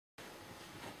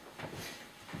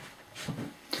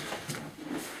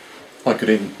good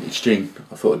evening, it's Gene.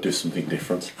 I thought I'd do something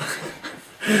different.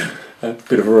 A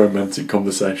bit of a romantic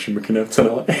conversation we can have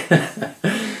tonight.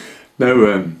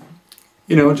 No,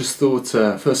 I just thought,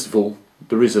 first of all,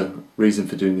 there is a reason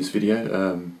for doing this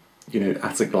video.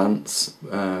 At a glance,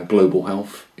 global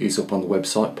health is up on the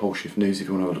website, Pole Shift News, if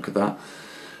you want to have a look at that.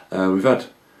 We've had,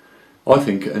 I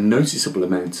think, a noticeable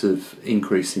amount of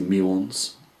increase in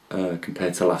muons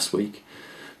compared to last week.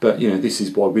 But this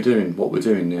is why we're doing what we're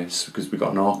doing this, because we've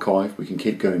got an archive. We can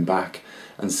keep going back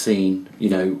and seeing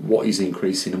what is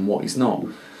increasing and what is not.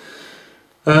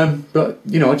 But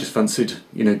I just fancied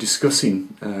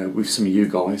discussing with some of you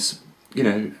guys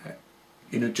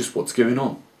just what's going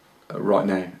on right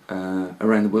now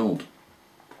around the world.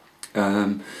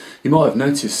 You might have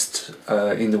noticed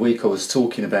in the week I was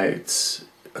talking about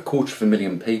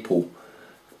 250,000 people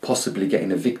possibly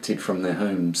getting evicted from their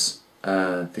homes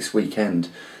this weekend.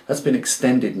 That's been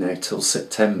extended now till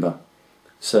September,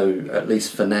 so at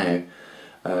least for now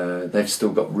they've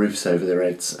still got roofs over their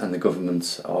heads, and the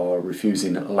government are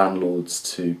refusing landlords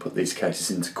to put these cases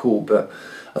into court. But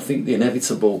I think the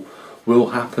inevitable will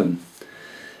happen,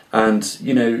 and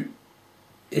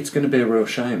it's going to be a real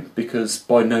shame, because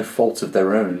by no fault of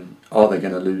their own are they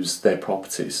going to lose their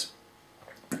properties.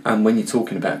 And when you're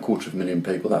talking about 250,000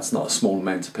 people, that's not a small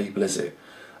amount of people, is it?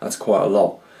 That's quite a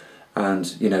lot.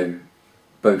 And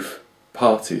both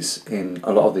parties in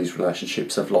a lot of these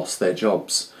relationships have lost their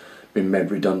jobs, been made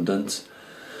redundant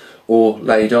or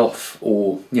laid off,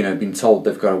 or been told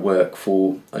they've got to work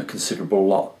for a considerable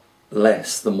lot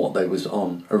less than what they was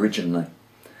on originally.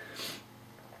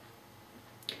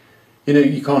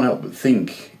 You can't help but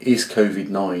think, is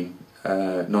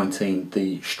COVID-19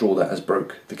 the straw that has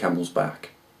broke the camel's back?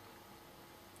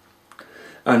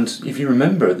 And if you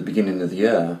remember at the beginning of the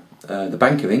year, the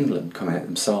Bank of England come out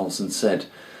themselves and said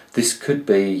this could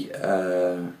be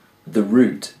the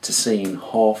route to seeing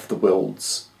half the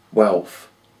world's wealth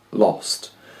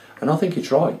lost. And I think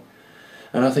it's right.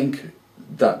 And I think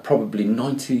that probably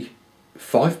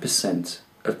 95%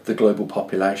 of the global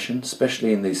population,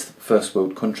 especially in these first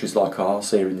world countries like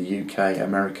ours here in the UK,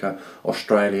 America,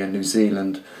 Australia, New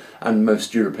Zealand and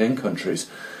most European countries,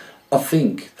 I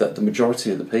think that the majority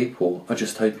of the people are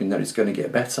just hoping that it's going to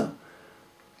get better.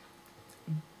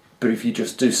 But if you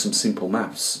just do some simple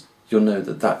maths, you'll know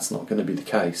that that's not going to be the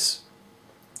case.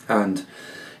 And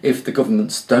if the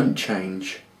governments don't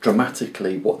change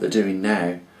dramatically what they're doing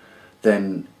now,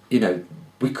 then,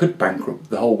 we could bankrupt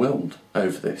the whole world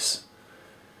over this.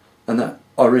 And that,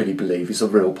 I really believe, is a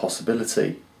real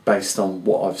possibility based on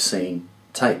what I've seen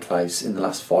take place in the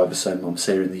last 5 or so months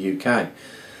here in the UK.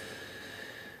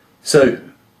 So,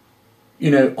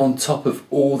 on top of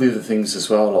all the other things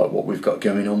as well, like what we've got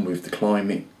going on with the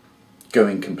climate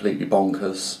going completely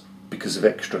bonkers because of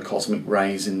extra cosmic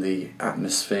rays in the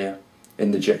atmosphere,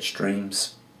 in the jet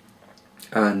streams,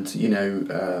 and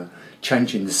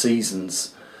changing the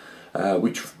seasons,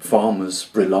 which farmers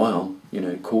rely on,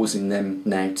 causing them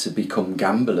now to become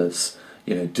gamblers.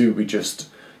 Do we just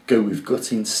go with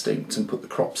gut instinct and put the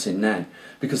crops in now?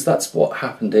 Because that's what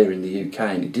happened here in the UK,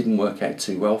 and it didn't work out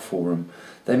too well for them.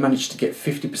 They managed to get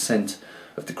 50%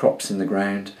 of the crops in the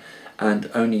ground, and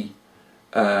only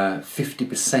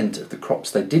 50% of the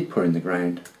crops they did put in the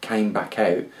ground came back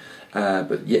out,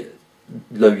 but yet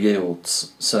low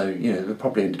yields. So they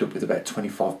probably ended up with about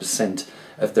 25%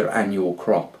 of their annual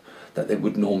crop that they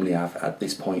would normally have at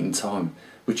this point in time,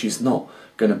 which is not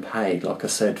going to pay, like I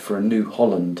said, for a New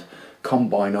Holland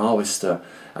combine harvester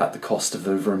at the cost of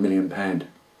over £1 million.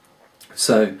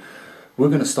 So we're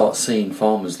going to start seeing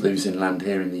farmers losing land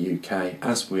here in the UK,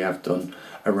 as we have done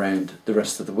around the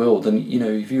rest of the world. And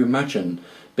if you imagine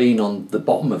being on the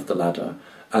bottom of the ladder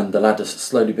and the ladder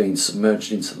slowly being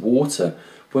submerged into the water,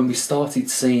 when we started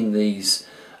seeing these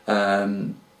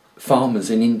farmers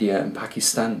in India and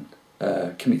Pakistan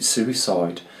commit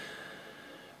suicide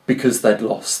because they'd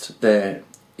lost their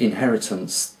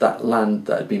inheritance, that land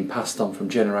that had been passed on from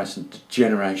generation to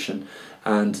generation,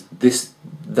 and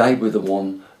they were the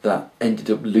one that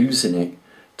ended up losing it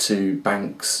to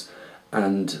banks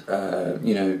and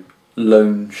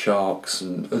loan sharks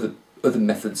and other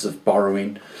methods of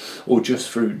borrowing, or just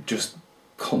through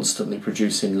constantly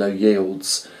producing low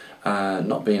yields,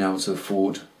 not being able to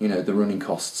afford the running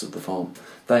costs of the farm.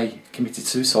 They committed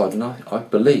suicide, and I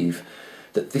believe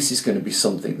that this is going to be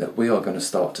something that we are going to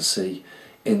start to see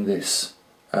in this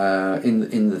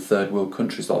in the third world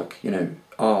countries like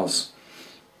ours.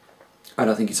 And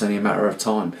I think it's only a matter of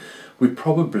time. We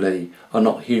probably are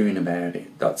not hearing about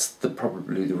it. That's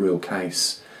probably the real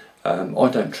case. I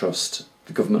don't trust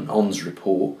the government ONS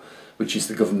report, which is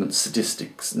the government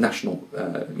statistics,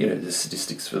 the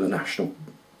statistics for the national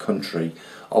country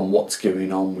on what's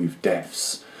going on with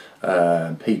deaths,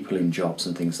 people in jobs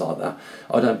and things like that.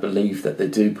 I don't believe that they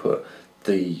do put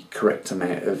the correct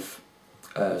amount of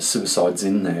suicides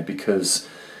in there, because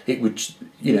it would,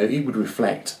 it would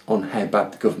reflect on how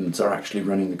bad the governments are actually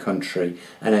running the country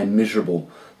and how miserable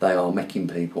they are making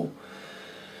people.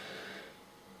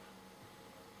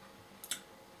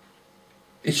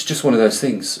 It's just one of those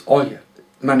things. I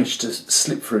managed to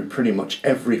slip through pretty much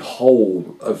every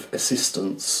hole of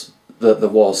assistance that there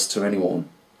was to anyone.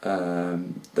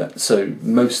 So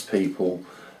most people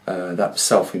that were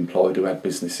self-employed who had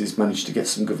businesses managed to get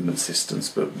some government assistance,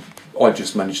 but I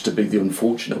just managed to be the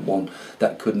unfortunate one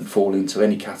that couldn't fall into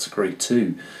any category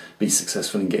to be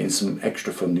successful in getting some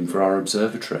extra funding for our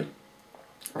observatory.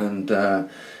 And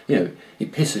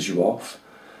it pisses you off,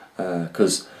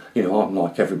 because I'm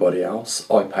like everybody else.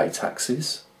 I pay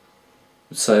taxes,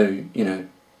 so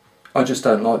I just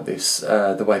don't like this,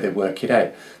 the way they work it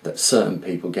out, that certain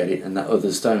people get it and that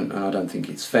others don't, and I don't think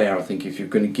it's fair. I think if you're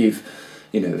going to give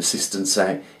assistance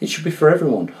out, it should be for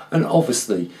everyone. And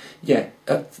obviously,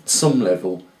 at some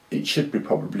level it should be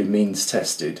probably means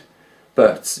tested,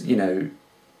 but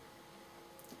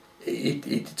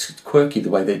it's quirky the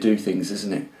way they do things,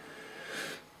 isn't it?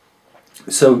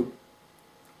 So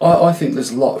I think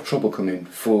there's a lot of trouble coming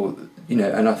for,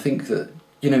 and I think that,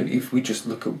 if we just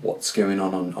look at what's going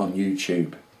on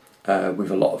YouTube,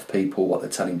 with a lot of people, what they're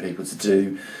telling people to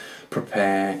do,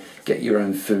 prepare, get your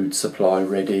own food supply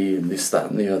ready, and this, that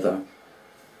and the other.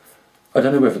 I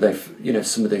don't know whether they've,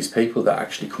 some of these people that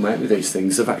actually come out with these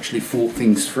things have actually thought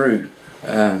things through.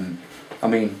 I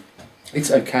mean,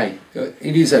 it's okay.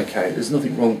 It is okay. There's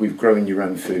nothing wrong with growing your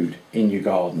own food in your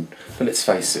garden. But let's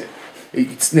face it,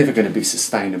 it's never going to be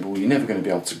sustainable. You're never going to be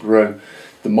able to grow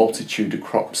the multitude of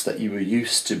crops that you were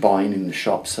used to buying in the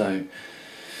shop. So,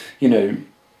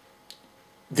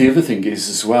 the other thing is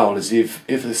as well, is if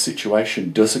a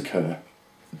situation does occur,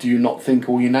 do you not think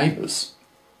all your neighbours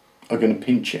are going to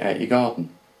pinch it out your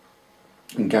garden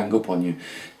and gang up on you?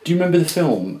 Do you remember the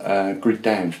film Grid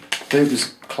Down? There was a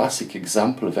classic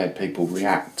example of how people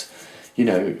react. They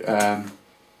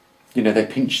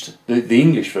pinched the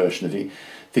English version of it.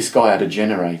 This guy had a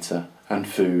generator and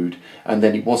food, and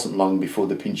then it wasn't long before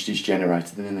they pinched his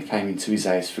generator, and then they came into his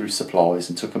house for his supplies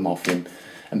and took them off him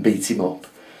and beat him up.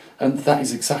 And that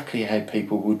is exactly how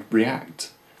people would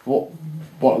react. What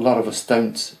a lot of us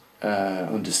don't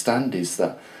understand is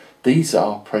that these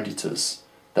are predators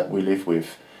that we live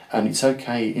with, and it's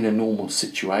okay in a normal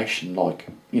situation, like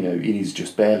it is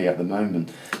just barely at the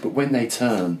moment. But when they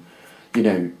turn,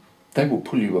 they will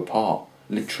pull you apart,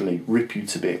 literally rip you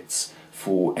to bits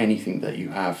for anything that you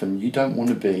have, and you don't want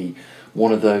to be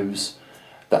one of those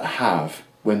that have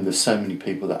when there's so many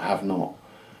people that have not.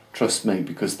 Trust me,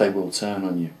 because they will turn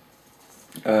on you.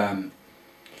 I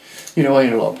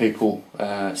hear a lot of people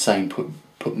saying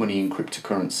put money in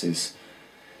cryptocurrencies,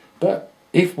 but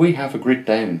if we have a grid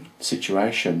down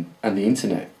situation and the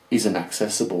internet isn't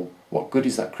accessible, what good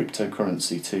is that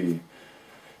cryptocurrency to you?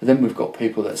 And then we've got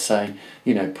people that say,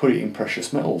 put it in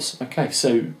precious metals. Okay,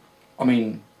 so I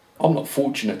mean, I'm not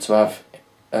fortunate to have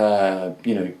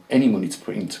any money to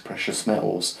put into precious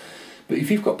metals, but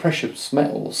if you've got precious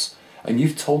metals and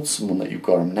you've told someone that you've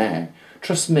got them now,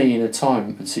 trust me, in a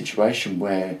time and situation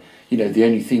where the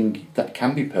only thing that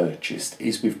can be purchased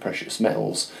is with precious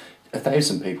metals,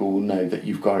 1,000 people will know that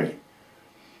you've got it.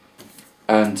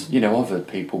 And I've heard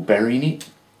people burying it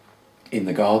in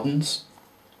the gardens,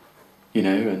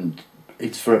 and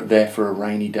it's there for a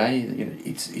rainy day.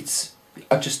 It's.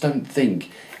 I just don't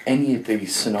think any of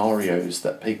these scenarios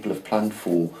that people have planned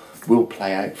for will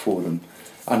play out for them.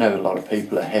 I know a lot of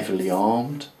people are heavily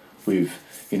armed with,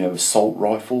 assault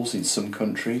rifles in some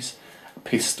countries,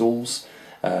 pistols,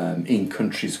 in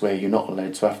countries where you're not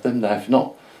allowed to have them. They've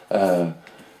not,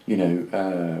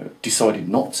 decided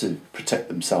not to protect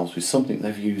themselves with something.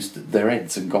 They've used their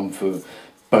heads and gone for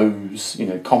bows,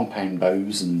 compound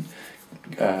bows and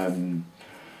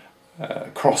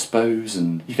crossbows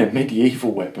and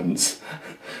medieval weapons,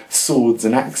 swords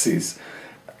and axes.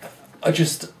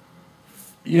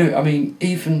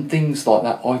 Even things like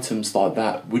that, items like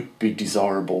that, would be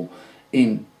desirable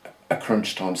in a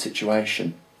crunch time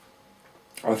situation.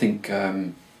 I think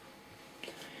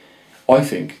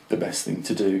the best thing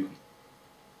to do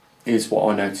is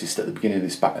what I noticed at the beginning of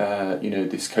this,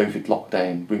 this COVID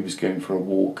lockdown. We was going for a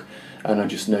walk, and I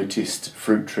just noticed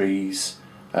fruit trees,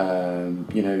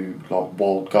 like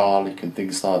wild garlic and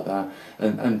things like that,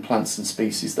 and plants and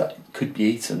species that could be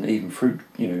eaten, even fruit,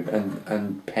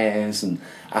 and pears and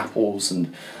apples.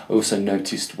 And I also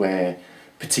noticed where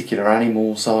particular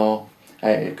animals are,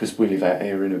 because we live out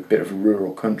here in a bit of a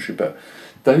rural country, but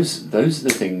those are the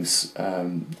things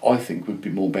I think would be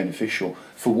more beneficial.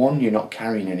 For one, you're not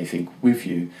carrying anything with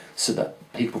you so that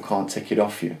people can't take it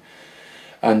off you.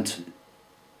 And,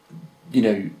 you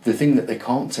know, the thing that they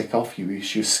can't take off you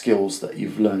is your skills that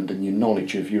you've learned and your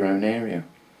knowledge of your own area.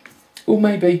 Or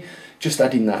maybe just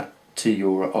adding that to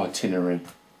your itinerary.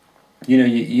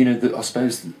 You know, I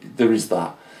suppose there is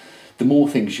that. The more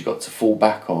things you've got to fall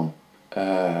back on,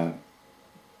 the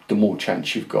more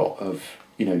chance you've got of,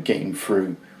 you know, getting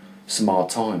through some hard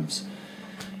times.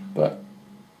 But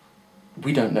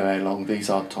we don't know how long these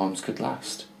hard times could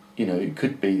last. You know, it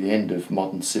could be the end of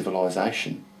modern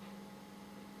civilization.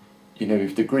 You know,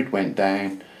 if the grid went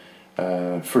down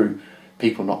through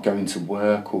people not going to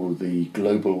work or the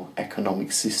global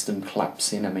economic system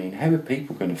collapsing, I mean, how are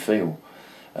people going to feel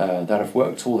that have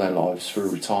worked all their lives for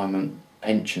retirement,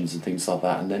 pensions and things like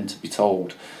that, and then to be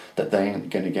told that they ain't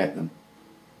going to get them?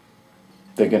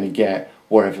 They're going to get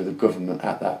whatever the government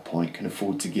at that point can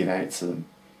afford to give out to them.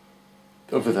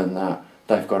 Other than that,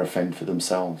 they've got to fend for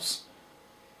themselves.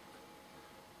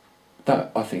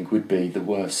 That, I think, would be the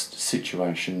worst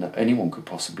situation that anyone could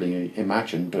possibly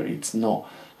imagine, but it's not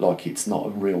like it's not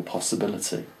a real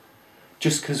possibility.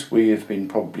 Just because we have been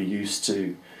probably used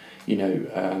to, you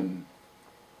know,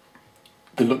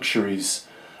 the luxuries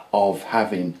of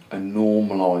having a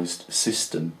normalised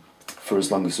system for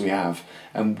as long as we have,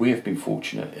 and we have been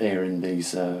fortunate here in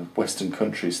these Western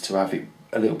countries to have it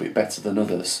a little bit better than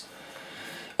others.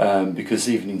 Because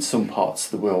even in some parts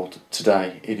of the world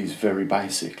today, it is very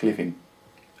basic living,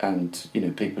 and you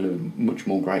know, people are much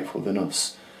more grateful than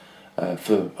us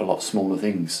for a lot smaller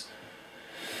things.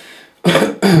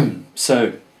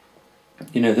 So,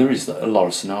 you know, there is a lot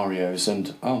of scenarios,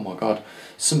 and oh my God,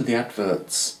 some of the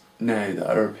adverts now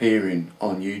that are appearing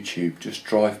on YouTube just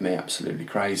drive me absolutely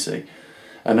crazy.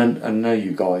 And I know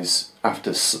you guys have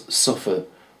to suffer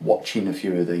watching a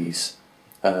few of these.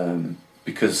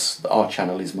 Because our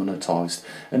channel is monetised.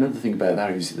 Another thing about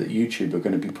that is that YouTube are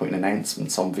going to be putting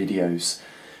announcements on videos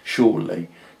shortly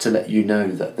to let you know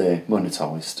that they're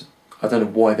monetised. I don't know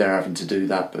why they're having to do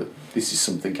that, but this is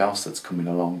something else that's coming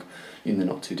along in the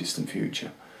not too distant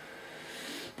future.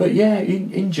 But yeah,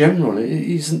 in general, it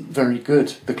isn't very good.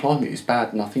 The climate is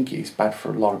bad, and I think it is bad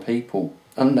for a lot of people,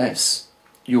 unless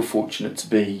you're fortunate to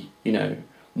be, you know,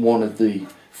 one of the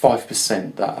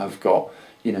 5% that have got,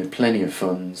 you know, plenty of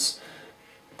funds,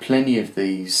 plenty of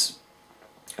these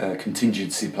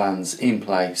contingency plans in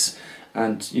place,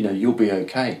 and you know, you'll be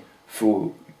okay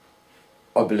for,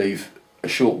 I believe, a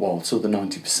short while till the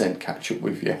 90% catch up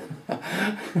with you.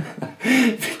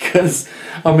 Because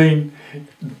I mean,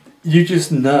 you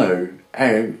just know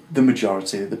how the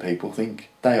majority of the people think.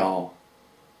 They are,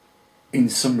 in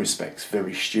some respects,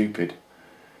 very stupid.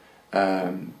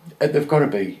 They've got to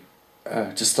be,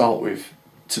 to start with,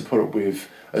 to put up with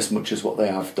as much as what they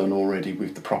have done already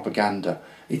with the propaganda.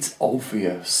 It's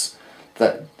obvious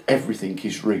that everything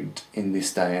is rigged in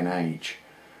this day and age,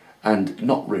 and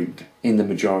not rigged in the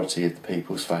majority of the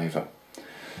people's favour.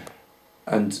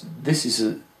 And this is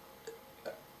a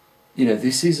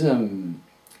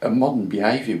modern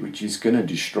behaviour which is going to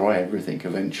destroy everything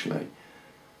eventually,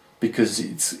 because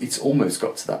it's almost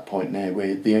got to that point now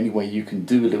where the only way you can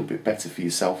do a little bit better for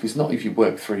yourself is not if you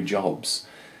work 3 jobs.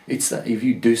 It's that if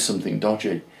you do something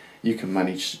dodgy, you can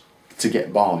manage to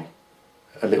get by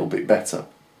a little bit better.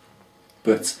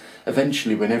 But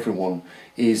eventually, when everyone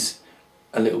is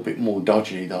a little bit more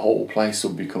dodgy, the whole place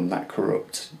will become that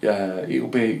corrupt. It will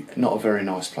be not a very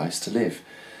nice place to live.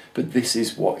 But this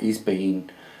is what is being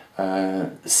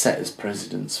set as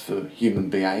precedents for human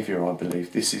behaviour, I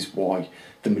believe. This is why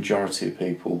the majority of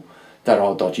people that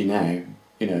are dodgy now,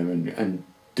 you know, and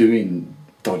doing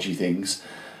dodgy things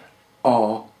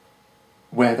are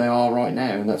where they are right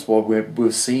now, and that's why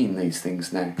we're seeing these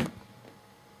things now.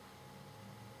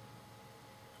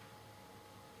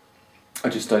 I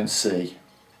just don't see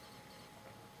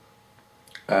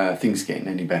things getting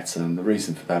any better, and the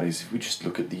reason for that is if we just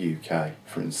look at the UK,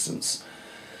 for instance,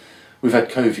 we've had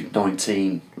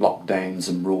COVID-19 lockdowns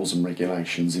and rules and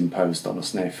regulations imposed on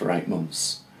us now for 8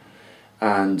 months,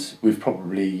 and we've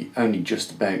probably only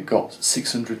just about got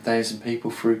 600,000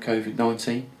 people through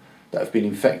COVID-19 that have been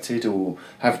infected or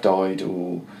have died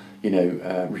or, you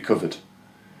know, recovered.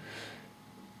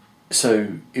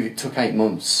 So if it took 8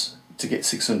 months to get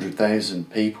 600,000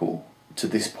 people to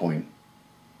this point,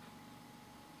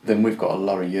 then we've got a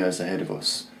lot of years ahead of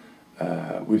us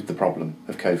with the problem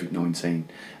of COVID-19.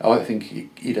 I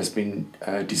think it has been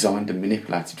designed and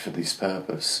manipulated for this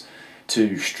purpose,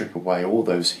 to strip away all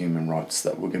those human rights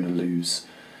that we're going to lose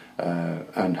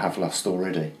and have lost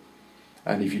already.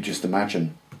 And if you just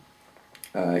imagine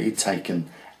it taken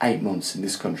 8 months in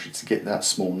this country to get that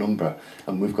small number,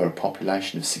 and we've got a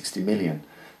population of 60 million.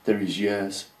 There is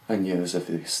years and years of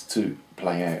this to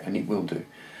play out, and it will do.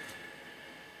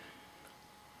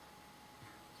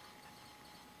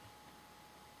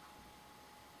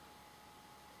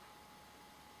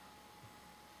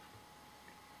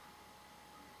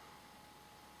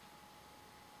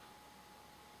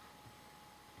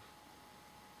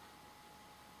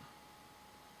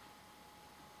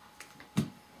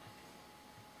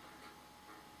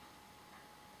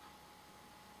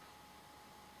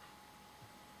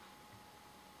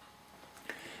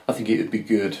 I think it would be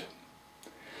good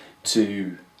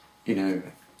to,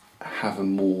 have a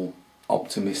more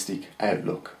optimistic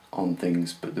outlook on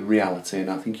things, but the reality, and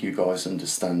I think you guys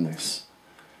understand this,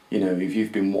 if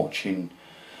you've been watching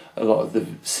a lot of the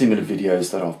similar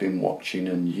videos that I've been watching,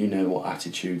 and you know what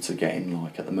attitudes are getting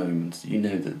like at the moment, you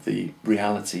know that the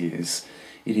reality is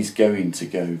it is going to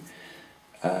go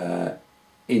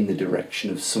in the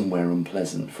direction of somewhere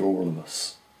unpleasant for all of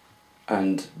us.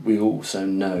 And we also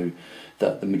know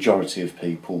that the majority of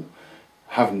people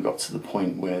haven't got to the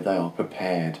point where they are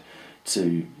prepared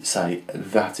to say,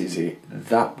 that is it,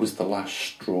 that was the last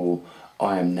straw,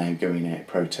 I am now going out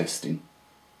protesting.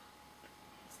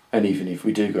 And even if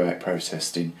we do go out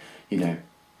protesting,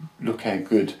 look how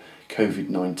good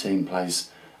COVID-19 plays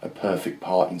a perfect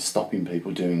part in stopping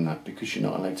people doing that, because you're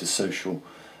not allowed to social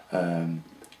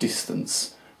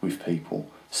distance with people.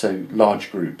 So large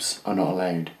groups are not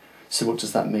allowed. So what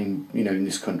does that mean, in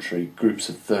this country? Groups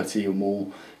of 30 or more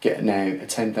get now a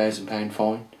 £10,000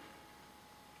 fine.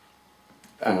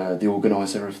 The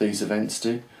organiser of these events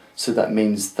do. So that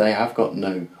means they have got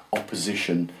no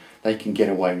opposition. They can get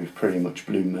away with pretty much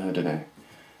blue murder now.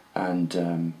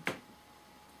 And,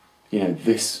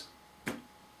 this,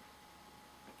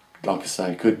 like I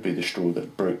say, could be the straw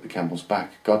that broke the camel's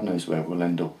back. God knows where we'll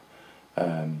end up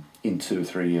in 2 or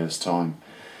 3 years' time.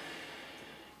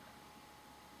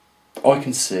 I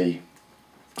can see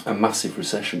a massive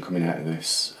recession coming out of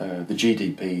this. The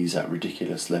GDP is at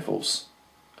ridiculous levels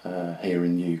here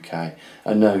in the UK.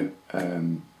 I know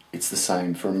it's the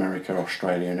same for America,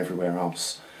 Australia and everywhere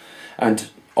else. And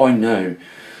I know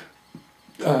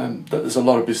that there's a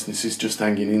lot of businesses just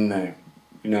hanging in there,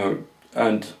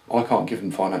 and I can't give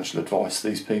them financial advice,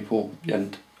 these people.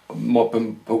 But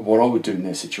what I would do in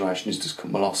their situation is just cut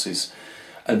my losses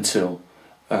until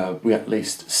we at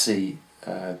least see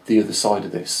the other side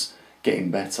of this getting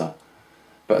better.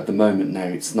 But at the moment now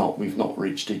it's not. We've not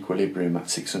reached equilibrium at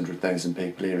 600,000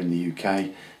 people here in the UK.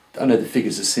 I know the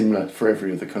figures are similar for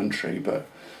every other country, but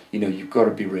you've got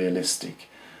to be realistic.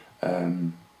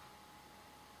 You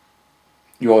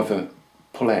either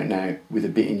pull out now with a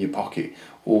bit in your pocket,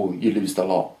 or you lose the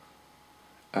lot.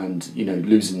 And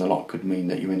losing the lot could mean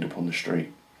that you end up on the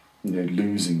street,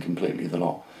 losing completely the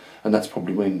lot, and that's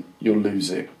probably when you'll lose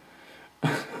it.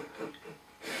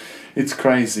 It's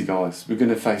crazy, guys. We're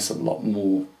going to face a lot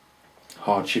more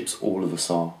hardships, all of us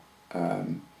are.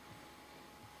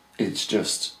 It's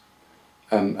just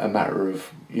a matter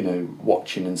of,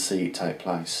 watching and see it take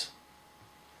place.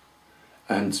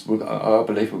 And I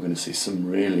believe we're going to see some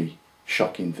really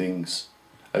shocking things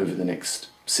over the next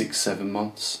 6-7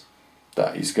 months.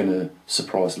 That is going to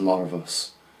surprise a lot of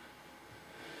us.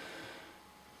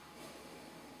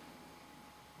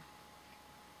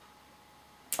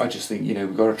 I just think,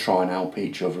 we've got to try and help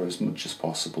each other as much as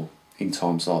possible in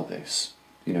times like this.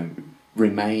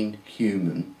 Remain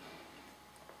human,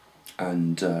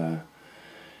 and,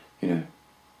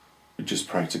 just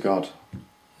pray to God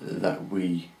that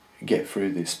we get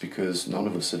through this, because none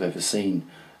of us have ever seen,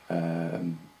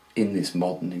 in this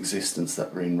modern existence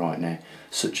that we're in right now,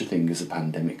 such a thing as a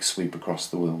pandemic sweep across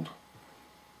the world.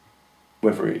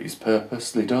 Whether it is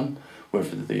purposely done,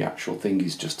 whether the actual thing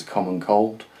is just a common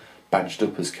cold, badged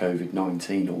up as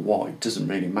COVID-19 or what, it doesn't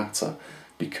really matter,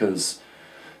 because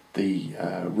the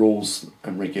rules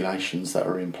and regulations that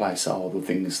are in place are the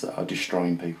things that are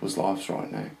destroying people's lives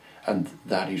right now, and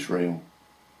that is real.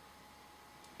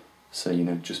 So,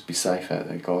 just be safe out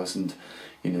there, guys, and,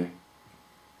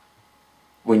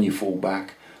 when you fall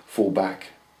back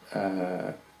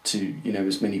to,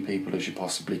 as many people as you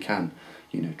possibly can.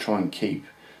 Try and keep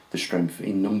the strength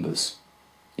in numbers.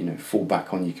 Fall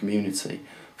back on your community,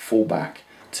 fall back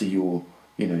to your,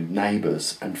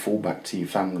 neighbours, and fall back to your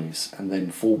families, and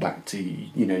then fall back to,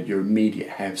 your immediate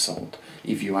household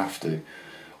if you have to.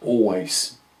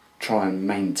 Always try and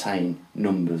maintain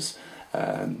numbers.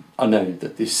 I know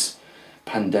that this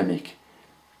pandemic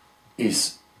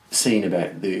is seen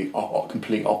about the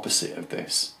complete opposite of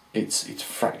this. It's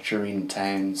fracturing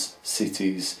towns,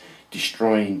 cities,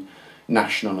 destroying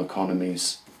national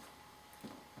economies.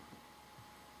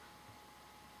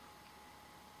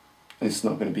 and it's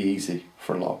not going to be easy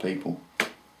for a lot of people.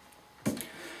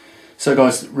 So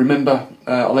guys, remember,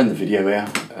 I'll end the video here.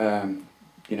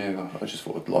 You know, I just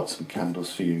thought I'd light some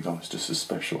candles for you guys, just as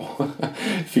special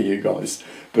for you guys.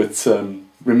 But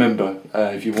remember,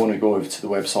 if you want to go over to the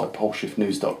website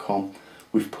poleshiftnews.com,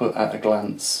 we've put at a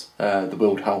glance the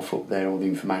World Health up there, all the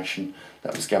information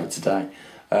that was gathered today.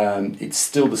 It's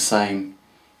still the same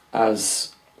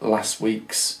as last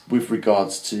week's with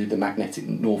regards to the magnetic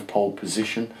North Pole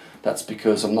position. That's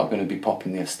because I'm not going to be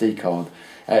popping the SD card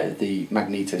out of the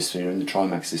magnetosphere and the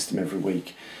Trimax system every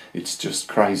week. It's just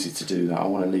crazy to do that. I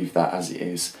want to leave that as it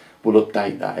is. We'll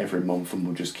update that every month, and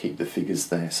we'll just keep the figures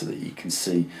there so that you can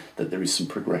see that there is some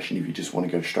progression if you just want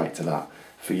to go straight to that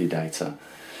for your data.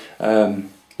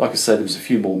 Like I said, there was a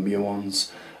few more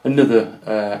muons. Another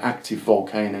active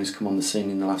volcano has come on the scene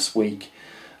in the last week.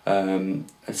 A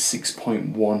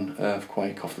 6.1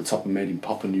 earthquake off the top of made in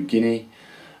Papua New Guinea.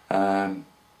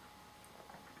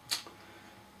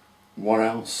 What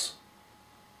else?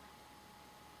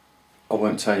 I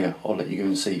won't tell you, I'll let you go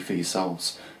and see for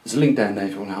yourselves. There's a link down there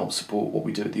if you want to help support what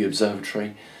we do at the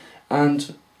observatory.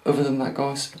 And other than that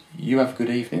guys, you have a good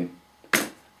evening.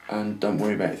 And don't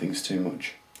worry about things too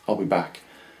much. I'll be back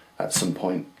at some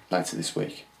point later this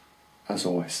week. As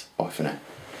always, bye for now.